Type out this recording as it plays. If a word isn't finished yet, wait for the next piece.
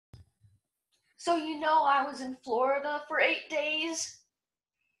So I was in Florida for 8 days?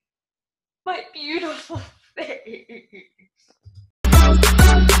 My beautiful face.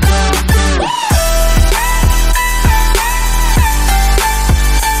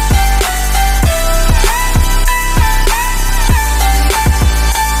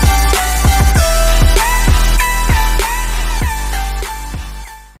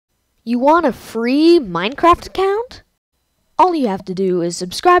 You want a free Minecraft account? All you have to do is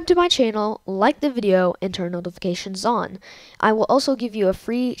subscribe to my channel, like the video, and turn notifications on. I will also give you a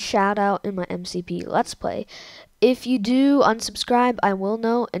free shout out in my MCP Let's Play. If you do unsubscribe, I will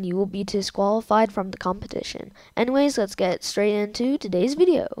know and you will be disqualified from the competition. Anyways, let's get straight into today's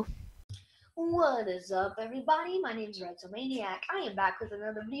video. What is up, everybody? My name is RedzoManiac. I am back with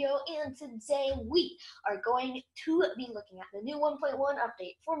another video, and today we are going to be looking at the new 1.1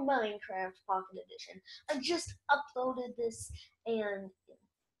 update for Minecraft Pocket Edition. I just uploaded this and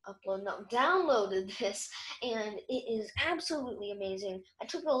downloaded this, and it is absolutely amazing. I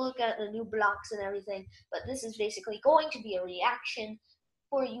took a look at the new blocks and everything, but this is basically going to be a reaction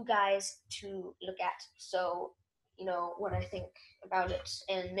for you guys to look at. So, what I think about it,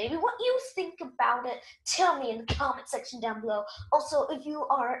 and maybe what you think about it. Tell me in the comment section down below. Also, if you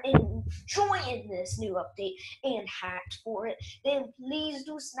are enjoying this new update and hyped for it, then please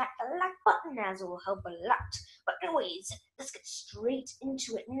do smack the like button, as it will help a lot. But anyways, let's get straight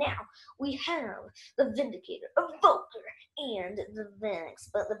into it now. We have the Vindicator, Evoker, and the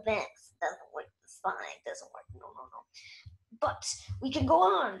Vex, but the Vex doesn't work. The Spine doesn't work. No. But we can go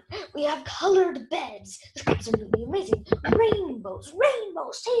on. We have colored beds. It's absolutely amazing. Rainbows.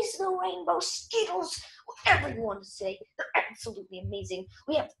 Taste the rainbow. Skittles. Whatever you want to say. They're absolutely amazing.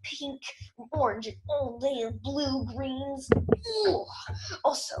 We have pink, orange, and all and blue, greens. Ooh.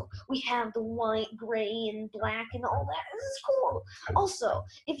 Also, we have the white, gray, and black, and all that. This is cool. Also,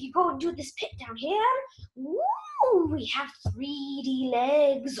 if you go and do this pit down here, woo, we have 3D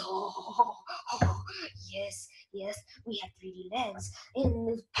legs. Oh, yes, we have 3D legs. In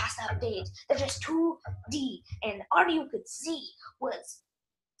this past update, they're just 2D, and all you could see was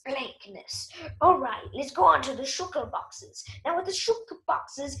blankness. Alright, let's go on to the sugar boxes. Now with the sugar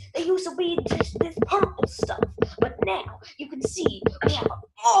boxes, they used to be just this purple stuff, but now you can see we have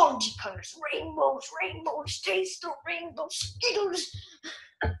orange colors, rainbows, taste the rainbow, Skittles.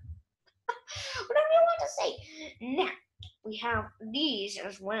 Whatever you want to say. Now we have these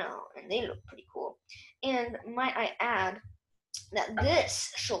as well, and they look pretty cool. And might I add that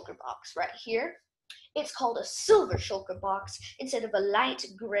this shulker box right here, it's called a silver shulker box instead of a light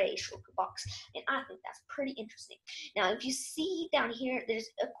gray shulker box, and I think that's pretty interesting. Now, if you see down here, there's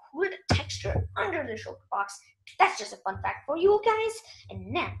a wood texture under the shulker box. That's just a fun fact for you guys.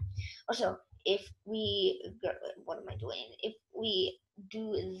 And now, also, if we, what am I doing? If we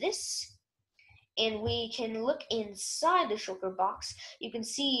do this, and we can look inside the shulker box, you can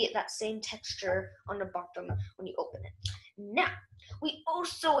see that same texture on the bottom when you open it. Now, we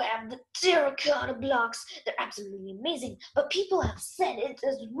also have the terracotta blocks. They're absolutely amazing, but people have said it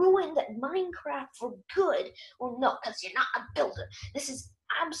has ruined Minecraft for good. Well, no, because you're not a builder. This is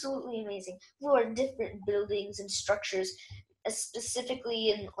absolutely amazing for different buildings and structures,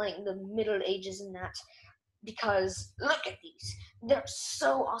 specifically in like the Middle Ages and that. Because look at these, they're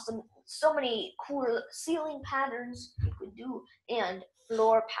so awesome. So many cool ceiling patterns you could do and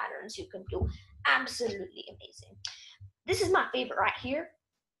floor patterns you can do. Absolutely amazing. This is my favorite right here.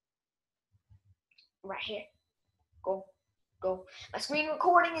 Go. My screen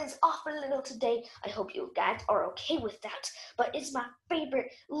recording is off a little today. I hope you guys are okay with that, but it's my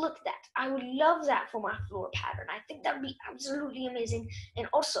favorite. Look at that. I would love that for my floor pattern. I think that would be absolutely amazing. And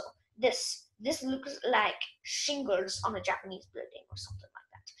also this looks like shingles on a Japanese building or something like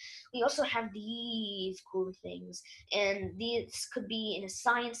that. We also have these cool things, and this could be in a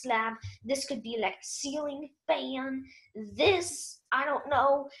science lab. This could be like a ceiling fan. This, I don't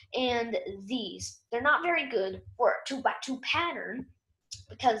know. And these, they're not very good for a 2x2 pattern,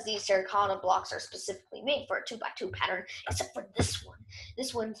 because these terracotta blocks are specifically made for a 2x2 pattern, except for this one.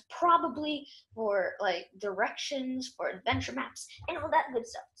 This one's probably for like directions, for adventure maps, and all that good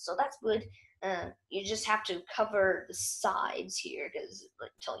stuff. So that's good. You just have to cover the sides here, because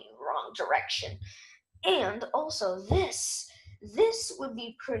like telling you the wrong direction. And also this would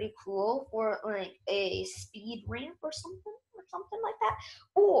be pretty cool for like a speed ramp or something like that,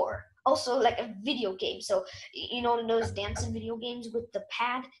 or also like a video game. So those dancing video games with the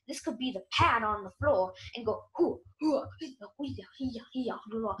pad, this could be the pad on the floor and go and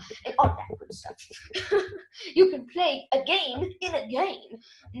all that good stuff. You can play a game in a game.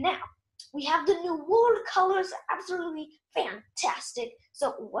 Now We have the new wool colors, absolutely fantastic.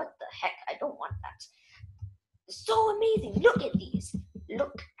 So what the heck? I don't want that. So amazing. Look at these.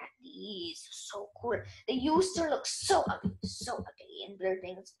 Look at these. So cool. They used to look so ugly in Blur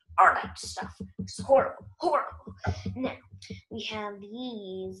Things. All that stuff. It's horrible, horrible. Now, we have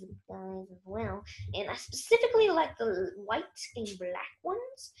these guys as well. And I specifically like the white and black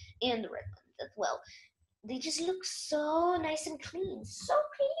ones and the red ones as well. They just look so nice and clean. So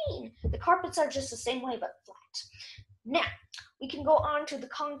clean. The carpets are just the same way but flat. Now, we can go on to the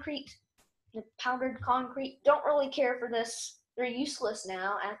concrete, the powdered concrete. Don't really care for this. They're useless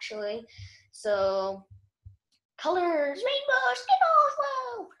now, actually. So, colors, rainbow, skittles,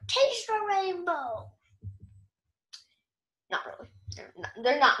 whoa, taste the rainbow. Not really.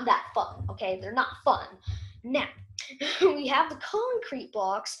 They're not that fun, okay? They're not fun. Now, we have the concrete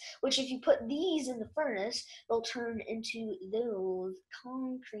blocks, which if you put these in the furnace, they'll turn into those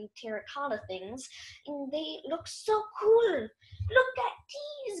concrete terracotta things, and they look so cool. Look at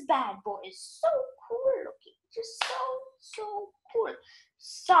these bad boys. So cool looking. Just so cool.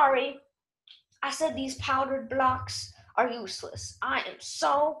 Sorry, I said these powdered blocks are useless. I am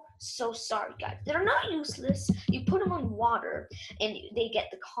so sorry, guys. They're not useless. You put them on water, and they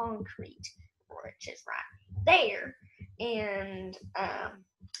get the concrete, which is right there. And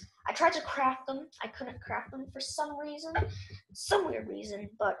I tried to craft them. I couldn't craft them for some reason, some weird reason,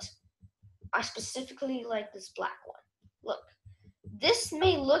 but I specifically like this black one. Look, this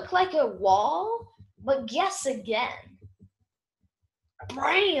may look like a wall, but guess again.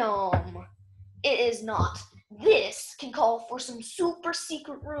 Bam! It is not. This can call for some super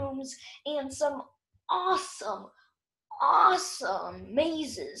secret rooms and some awesome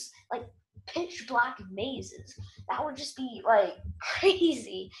mazes, like pitch black mazes. That would just be like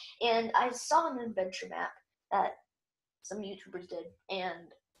crazy. And I saw an adventure map that some YouTubers did,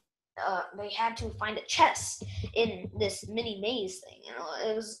 and they had to find a chest in this mini maze thing. You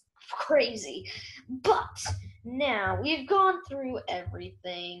know, it was crazy. But now we've gone through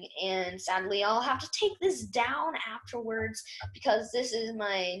everything, and sadly I'll have to take this down afterwards because this is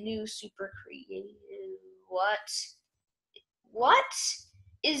my new super creative. What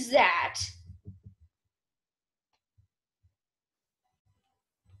is that?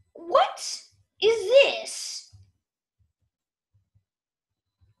 What is this?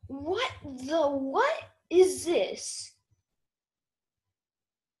 What is this?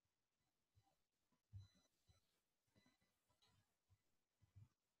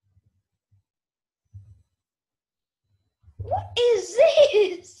 What is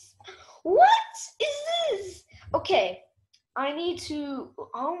this? What is this? Okay, I need to,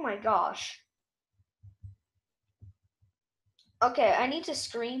 oh my gosh. Okay, I need to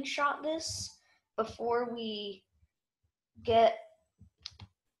screenshot this before we get,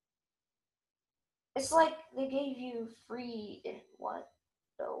 it's like they gave you free, what?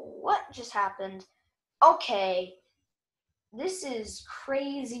 What just happened? Okay, this is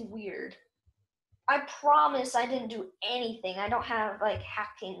crazy weird. I promise I didn't do anything. I don't have like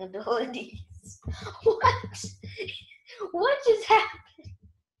hacking abilities. What? What just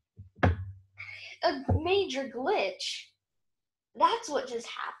happened? A major glitch. That's what just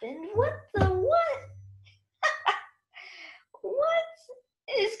happened. What the what? What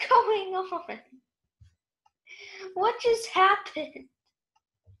is going on? What just happened?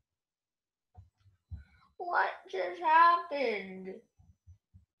 What just happened?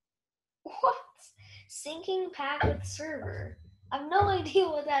 What? Syncing packet server. I have no idea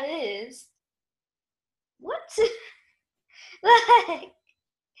what that is. What the heck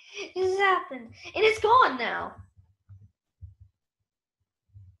just happened? And it's gone now.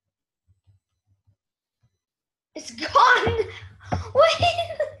 It's gone. Wait.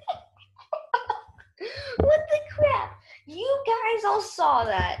 What the crap? You guys all saw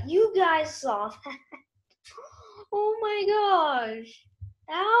that. You guys saw that. Oh my gosh.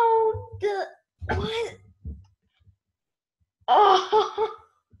 How the what? Oh.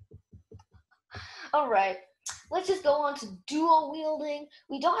 All right. Let's just go on to dual wielding.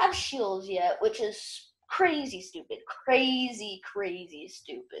 We don't have shields yet, which is crazy stupid. Crazy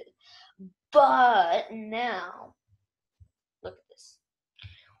stupid. But now, look at this.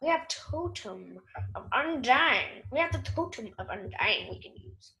 We have Totem of Undying. We have the Totem of Undying we can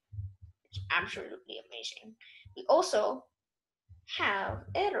use. It's absolutely amazing. We also have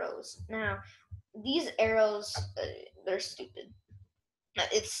arrows. Now, these arrows, they're stupid.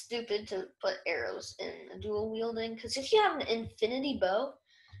 It's stupid to put arrows in dual wielding, because if you have an infinity bow,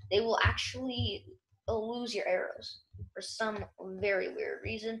 they will actually lose your arrows for some very weird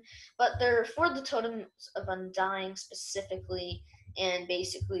reason. But they're for the Totems of Undying specifically, and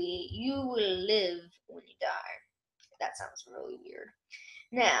basically you will live when you die. That sounds really weird.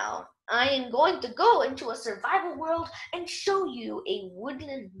 Now, I am going to go into a survival world and show you a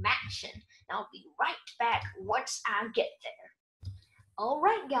woodland mansion. And I'll be right back once I get there.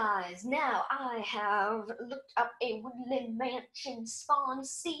 Alright guys, now I have looked up a woodland mansion spawn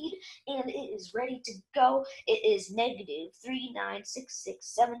seed and it is ready to go. It is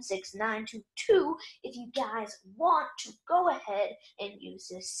 -396676922 if you guys want to go ahead and use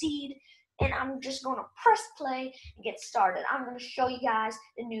this seed. And I'm just going to press play and get started. I'm going to show you guys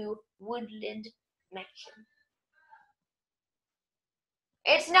the new woodland mansion.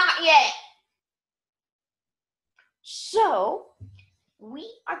 It's not yet! So,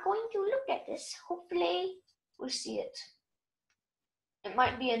 we are going to look at this. Hopefully, we'll see it. It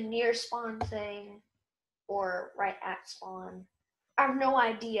might be a near spawn thing or right at spawn. I have no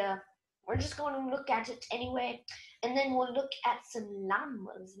idea. We're just going to look at it anyway, and then we'll look at some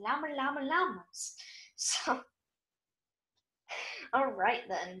llamas. Llamas. So, alright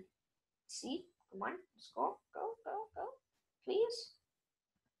then. See? Come on. Let's go. Go. Please.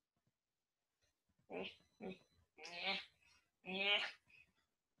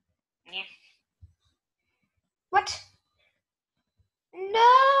 What?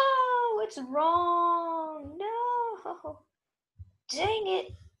 No, it's wrong. No. Dang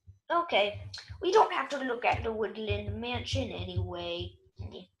it. Okay, we don't have to look at the woodland mansion anyway.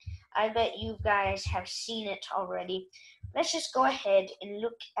 I bet you guys have seen it already. Let's just go ahead and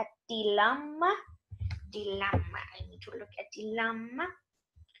look at the llama. I need to look at the llama.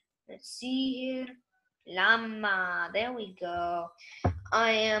 Let's see here. Llama. There we go.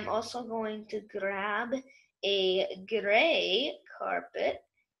 I am also going to grab a gray carpet.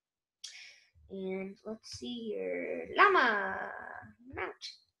 And let's see here. Llama.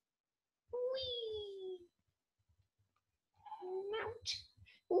 Mount. Whee! Mount.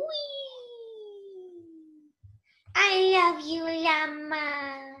 Whee! I love you, llama.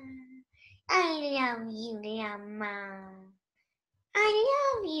 I love you, llama. I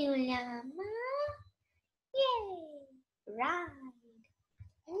love you, llama. Yay! Ride.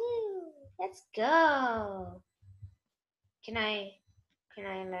 Woo! Let's go. Can I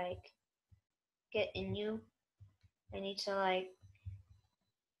like get in you? I need to like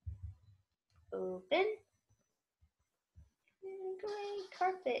open. Great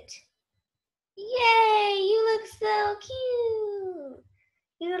carpet. Yay! You look so cute.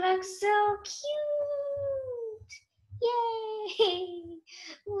 You look so cute. Yay!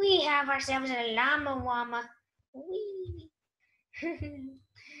 We have ourselves a llama wama. Wee.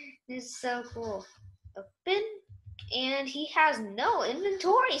 This is so cool. Open. And he has no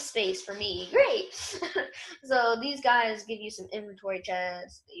inventory space for me. Great. So these guys give you some inventory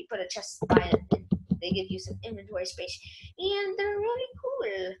chests. You put a chest by it, and they give you some inventory space, and they're really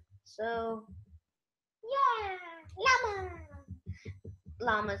cool. So yeah,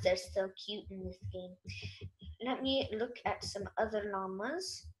 llamas are so cute in this game. Let me look at some other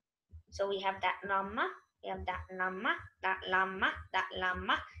llamas. So we have that llama. We have that llama. That llama. That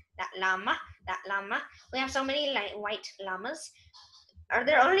llama. That llama. That llama. We have so many like white llamas. Are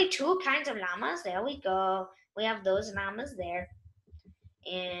there only two kinds of llamas? There we go. We have those llamas there.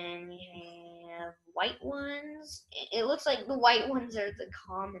 And we have white ones. It looks like the white ones are the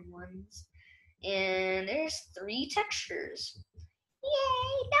common ones. And there's 3 textures.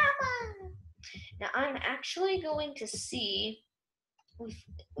 Yay, llama! Now I'm actually going to see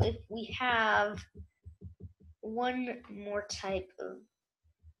if we have one more type of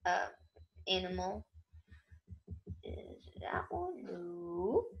animal. Is that one?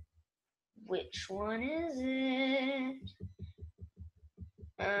 No. Which one is it?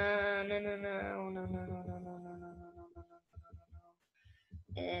 No.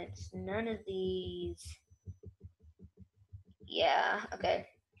 It's none of these. Yeah, okay.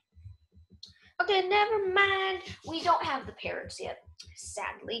 Okay, never mind. We don't have the parrots yet,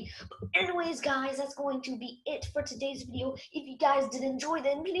 sadly. But anyways, guys, that's going to be it for today's video. If you guys did enjoy,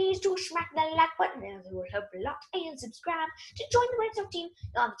 then please do smack that like button, as it will help a lot. And subscribe to join the Red Zone team.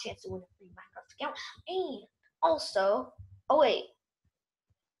 You'll have a chance to win a free Minecraft account. And also, oh wait,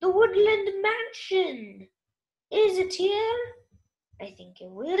 the Woodland Mansion. Is it here? I think it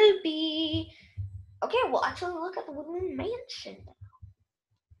will be. Okay, we'll actually look at the Woodland Mansion now.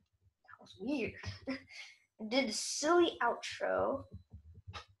 That was weird. I did a silly outro,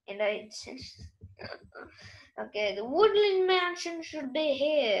 and I okay, the Woodland Mansion should be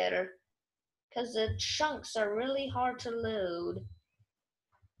here, because the chunks are really hard to load.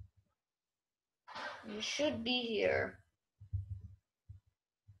 You should be here.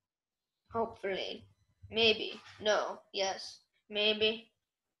 Hopefully. Maybe. No. Yes. Maybe.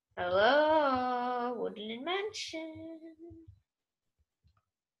 Hello, Woodland Mansion.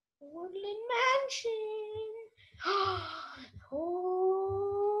 Woodland Mansion. Oh,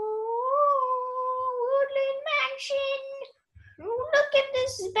 Woodland Mansion. Oh, look at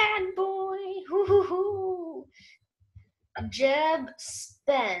this bad boy. Jeb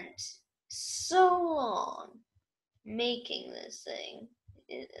spent so long making this thing.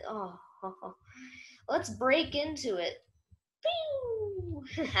 Let's break into it. Pew!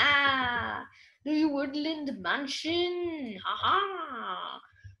 Ha! The Woodland Mansion. Ha ha!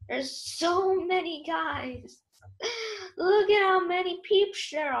 There's so many guys. Look at how many peeps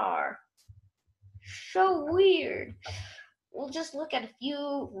there are. So weird. We'll just look at a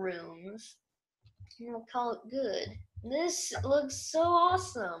few rooms and we'll call it good. This looks so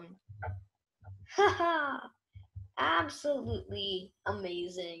awesome. Haha. Absolutely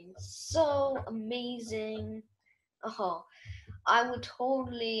amazing. So amazing. Oh, I would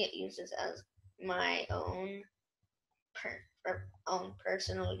totally use this as my own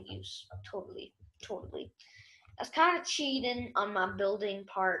personal use. Totally, totally. That's kind of cheating on my building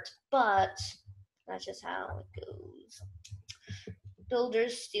part, but that's just how it goes.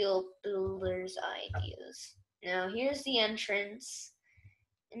 Builders steal builders' ideas. Now here's the entrance,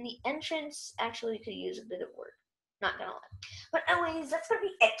 and the entrance actually could use a bit of work. Not gonna lie. But anyways, that's gonna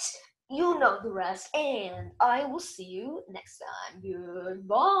be it. You know the rest, and I will see you next time. Goodbye,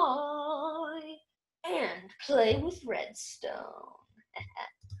 and play with redstone.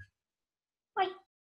 Bye.